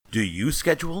Do you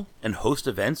schedule and host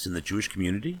events in the Jewish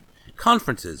community?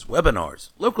 Conferences,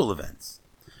 webinars, local events?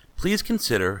 Please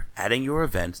consider adding your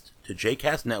events to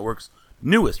JCast Network's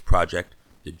newest project,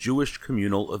 the Jewish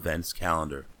Communal Events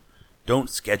Calendar. Don't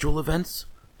schedule events,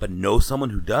 but know someone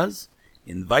who does?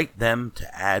 Invite them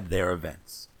to add their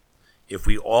events. If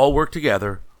we all work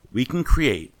together, we can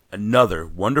create another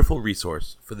wonderful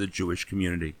resource for the Jewish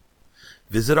community.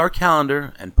 Visit our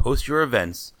calendar and post your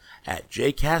events at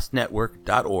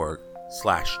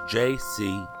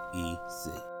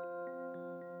jcastnetwork.org/JCEC.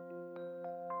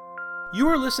 You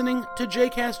are listening to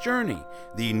JCast Journey,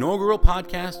 the inaugural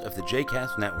podcast of the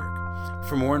JCast Network.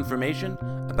 For more information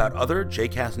about other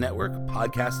JCast Network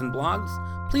podcasts and blogs,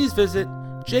 please visit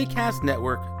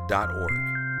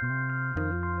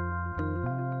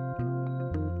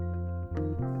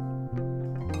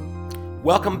jcastnetwork.org.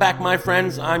 Welcome back, my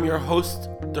friends. I'm your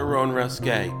host, Doron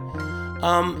Raskay.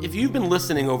 If you've been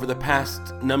listening over the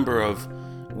past number of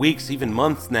weeks, even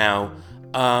months now,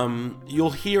 you'll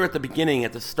hear at the beginning,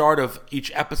 at the start of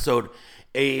each episode,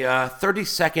 a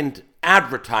 30-second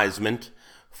advertisement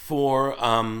for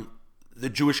the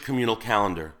Jewish Communal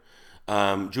Calendar,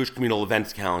 Jewish Communal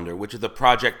Events Calendar, which is the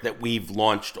project that we've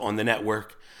launched on the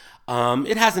network.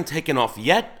 It hasn't taken off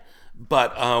yet,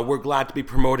 but we're glad to be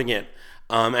promoting it.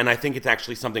 And I think it's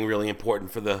actually something really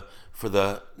important for the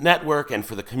network and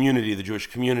for the community, the Jewish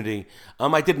community.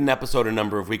 I did an episode a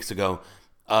number of weeks ago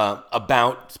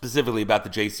specifically about the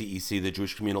JCEC, the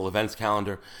Jewish Communal Events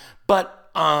Calendar. But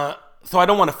so I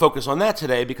don't want to focus on that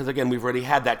today because, again, we've already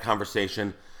had that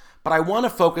conversation. But I want to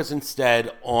focus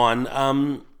instead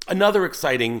on another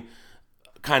exciting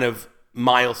kind of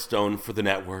milestone for the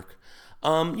network.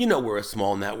 We're a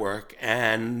small network,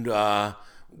 and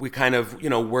we kind of,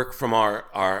 work from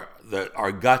our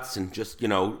guts and just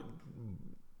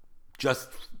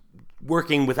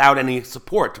working without any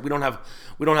support. We don't have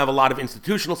a lot of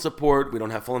institutional support. We don't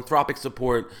have philanthropic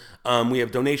support. We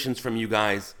have donations from you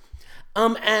guys.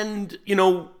 And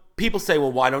people say,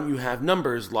 well, why don't you have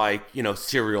numbers like,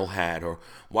 Serial had, or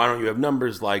why don't you have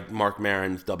numbers like Mark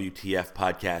Maron's WTF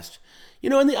podcast?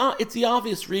 And it's the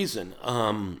obvious reason.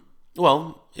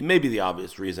 Well, it may be the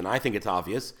obvious reason. I think it's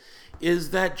obvious.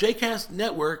 Is that JCast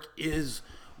Network is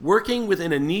working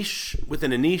within a niche,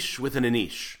 within a niche, within a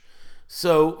niche.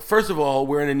 So, first of all,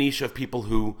 we're in a niche of people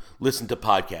who listen to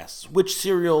podcasts, which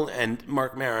Serial and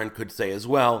Mark Maron could say as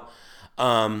well,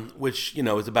 which,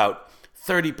 is about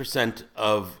 30%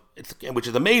 which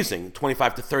is amazing.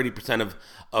 25 to 30%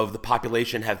 of the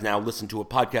population have now listened to a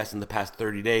podcast in the past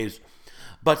 30 days.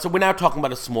 But so we're now talking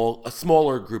about a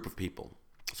smaller group of people.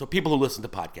 So people who listen to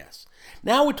podcasts.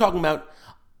 Now we're talking about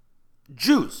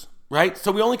Jews, right?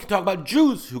 So we only can talk about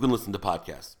Jews who can listen to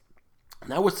podcasts.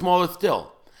 Now we're smaller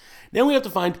still. Then we have to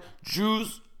find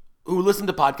Jews who listen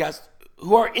to podcasts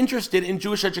who are interested in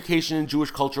Jewish education and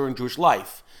Jewish culture and Jewish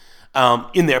life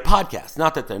in their podcasts.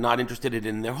 Not that they're not interested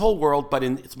in their whole world, but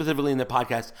specifically in their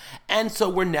podcasts. And so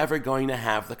we're never going to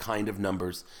have the kind of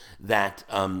numbers that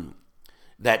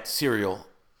Serial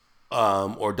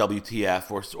or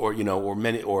WTF or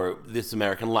This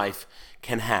American Life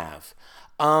can have.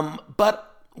 But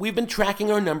we've been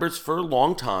tracking our numbers for a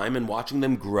long time and watching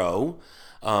them grow.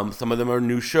 Some of them are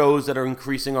new shows that are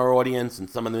increasing our audience, and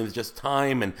some of them is just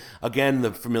time. And again,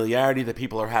 the familiarity that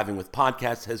people are having with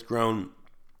podcasts has grown.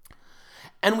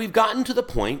 And we've gotten to the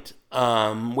point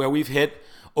where we've hit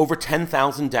over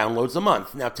 10,000 downloads a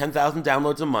month. Now, 10,000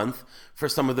 downloads a month for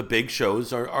some of the big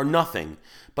shows are nothing.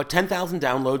 But 10,000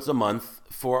 downloads a month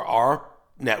for our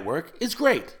network is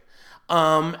great.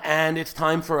 And it's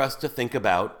time for us to think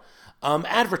about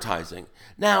advertising.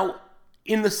 Now,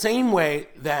 in the same way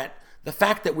that the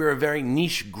fact that we're a very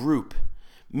niche group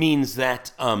means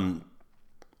that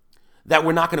that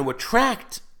we're not going to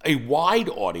attract a wide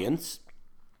audience,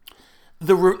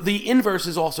 the inverse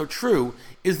is also true,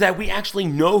 is that we actually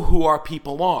know who our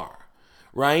people are,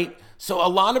 right? So a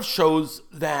lot of shows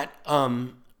that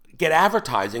get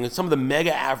advertising, and some of the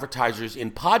mega advertisers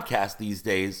in podcasts these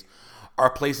days are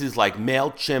places like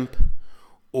MailChimp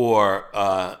or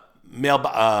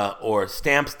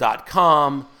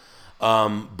Stamps.com,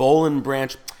 Boll and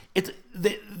Branch. It's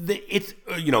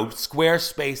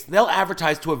Squarespace. They'll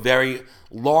advertise to a very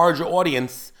large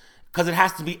audience because it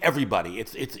has to be everybody.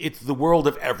 It's the world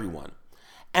of everyone,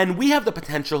 and we have the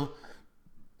potential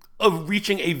of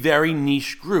reaching a very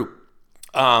niche group,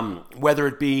 whether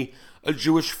it be a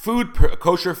Jewish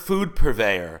kosher food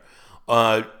purveyor,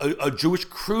 a Jewish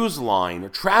cruise line or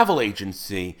travel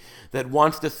agency that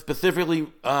wants to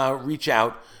specifically reach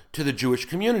out to the Jewish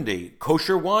community,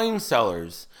 kosher wine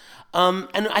sellers. And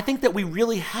I think that we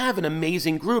really have an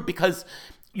amazing group because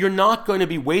you're not going to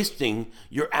be wasting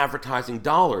your advertising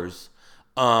dollars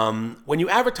when you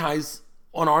advertise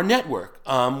on our network.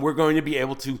 We're going to be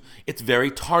able to, it's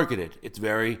very targeted, it's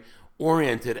very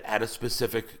oriented at a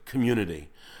specific community,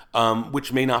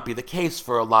 which may not be the case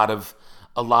for a lot of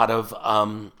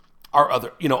our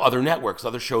other networks,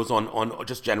 other shows on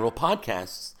just general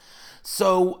podcasts.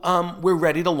 So we're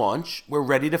ready to launch. We're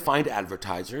ready to find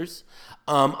advertisers.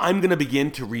 I'm going to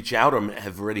begin to reach out, or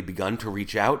have already begun to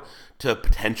reach out to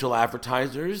potential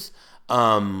advertisers.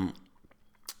 Again,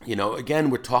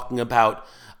 we're talking about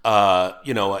a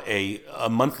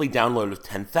monthly download of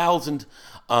 10,000.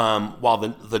 While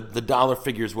the dollar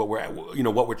figures what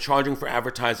we're charging for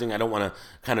advertising, I don't want to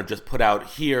kind of just put out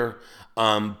here.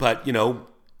 But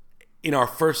in our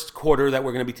first quarter that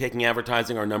we're going to be taking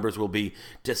advertising, our numbers will be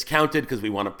discounted because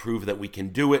we want to prove that we can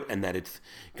do it and that it's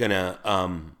going to,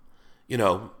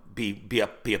 be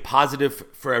a positive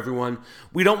for everyone.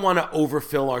 We don't want to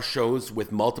overfill our shows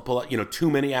with multiple,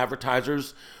 too many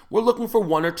advertisers. We're looking for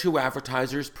 1 or 2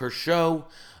 advertisers per show.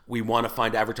 We want to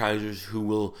find advertisers who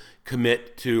will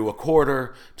commit to a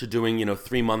quarter, to doing,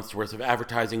 3 months worth of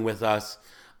advertising with us.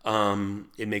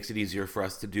 It makes it easier for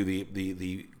us to do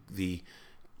the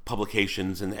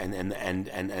publications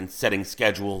and setting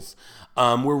schedules.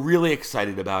 We're really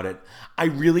excited about it. I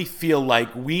really feel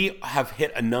like we have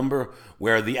hit a number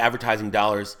where the advertising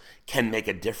dollars can make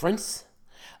a difference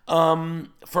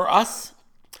for us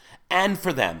and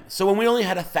for them. So when we only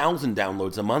had 1,000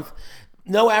 downloads a month,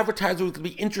 no advertiser would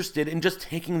be interested in just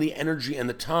taking the energy and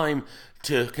the time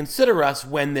to consider us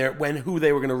when who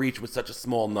they were going to reach with such a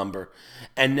small number.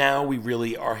 And now we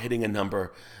really are hitting a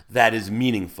number that is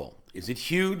meaningful. Is it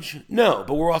huge? No,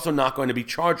 but we're also not going to be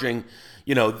charging,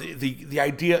 the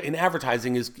idea in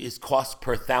advertising is cost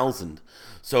per 1,000.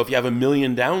 So if you have 1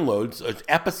 million downloads an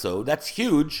episode, that's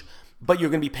huge, but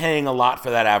you're going to be paying a lot for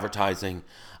that advertising.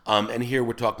 And here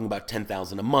we're talking about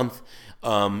 10,000 a month.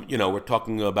 We're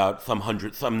talking about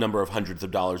some number of hundreds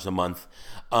of dollars a month.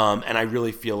 And I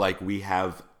really feel like we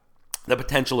have the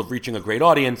potential of reaching a great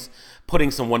audience,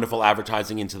 putting some wonderful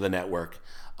advertising into the network.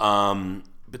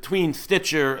 Between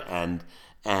Stitcher and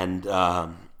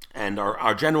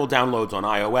our general downloads on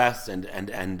iOS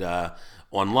and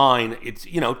online, it's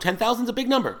 10,000 is a big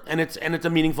number, and it's a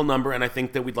meaningful number, and I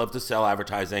think that we'd love to sell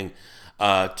advertising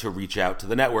to reach out to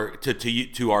the network,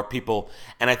 to our people.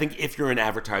 And I think if you're an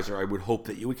advertiser, I would hope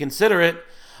that you would consider it.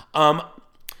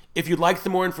 If you'd like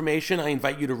some more information, I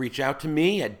invite you to reach out to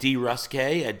me at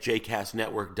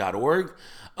druske@jcastnetwork.org,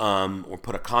 or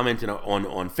put a comment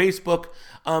on Facebook.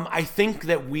 I think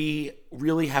that we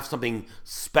really have something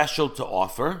special to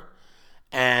offer,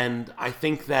 and I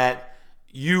think that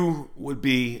you would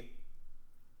be,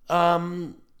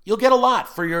 you'll get a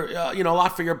lot for your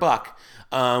buck.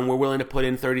 We're willing to put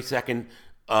in 30-second,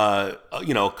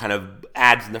 kind of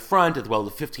ads in the front, as well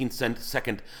as a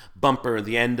 15-second bumper at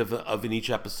the end of in each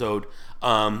episode.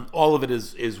 All of it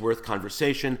is worth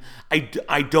conversation.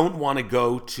 I don't want to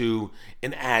go to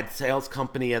an ad sales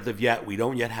company as of yet. We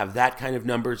don't yet have that kind of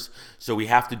numbers, so we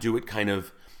have to do it kind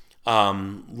of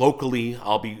locally.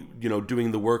 I'll be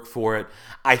doing the work for it.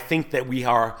 I think that we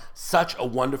are such a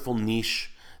wonderful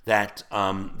niche that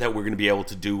we're going to be able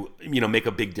to do, make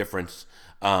a big difference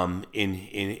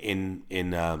in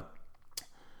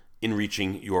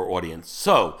reaching your audience.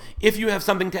 So if you have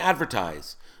something to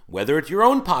advertise, whether it's your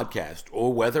own podcast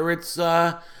or whether it's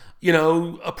a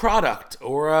product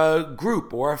or a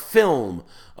group or a film,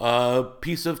 a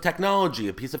piece of technology,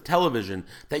 a piece of television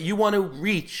that you want to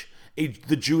reach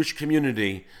the Jewish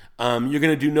community, you're going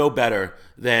to do no better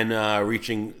than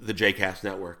reaching the JCast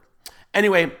network.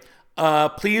 Anyway,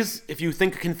 please, if you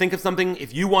can think of something,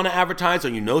 if you want to advertise or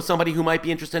you know somebody who might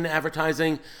be interested in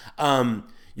advertising,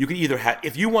 you can either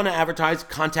if you want to advertise,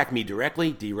 contact me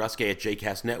directly,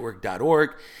 druske@jcastnetwork.org.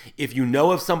 If you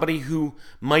know of somebody who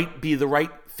might be the right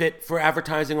fit for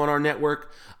advertising on our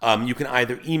network, you can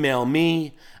either email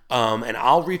me, and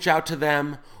I'll reach out to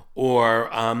them, or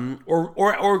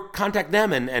contact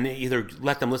them and either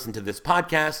let them listen to this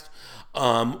podcast,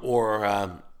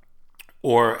 or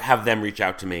have them reach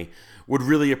out to me. Would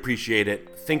really appreciate it.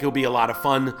 Think it'll be a lot of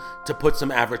fun to put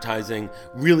some advertising.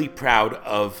 Really proud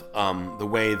of the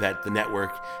way that the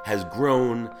network has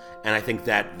grown, and I think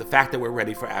that the fact that we're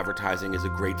ready for advertising is a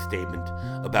great statement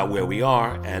about where we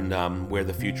are and where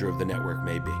the future of the network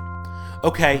may be.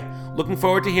 Okay, looking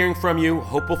forward to hearing from you.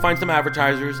 Hope we'll find some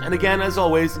advertisers. And again, as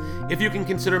always, if you can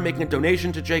consider making a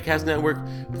donation to JCast Network,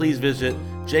 please visit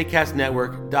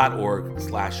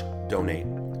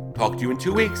jcastnetwork.org/donate. Talk to you in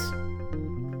 2 weeks.